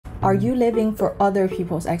Are you living for other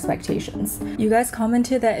people's expectations? You guys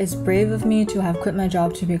commented that it's brave of me to have quit my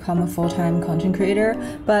job to become a full-time content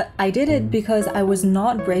creator, but I did it because I was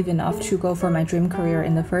not brave enough to go for my dream career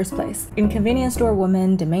in the first place. In Convenience Store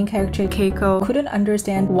Woman, the main character Keiko couldn't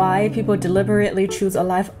understand why people deliberately choose a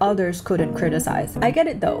life others couldn't criticize. I get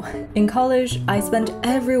it though. In college, I spent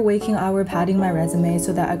every waking hour padding my resume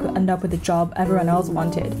so that I could end up with a job everyone else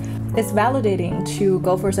wanted. It's validating to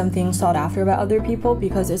go for something sought after by other people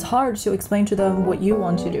because it's hard to explain to them what you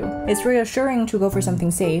want to do. It's reassuring to go for something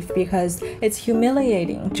safe because it's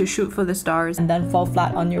humiliating to shoot for the stars and then fall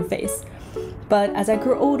flat on your face. But as I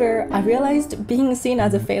grew older, I realized being seen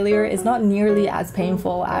as a failure is not nearly as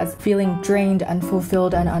painful as feeling drained,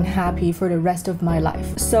 unfulfilled, and unhappy for the rest of my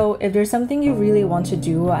life. So if there's something you really want to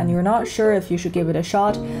do and you're not sure if you should give it a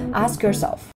shot, ask yourself,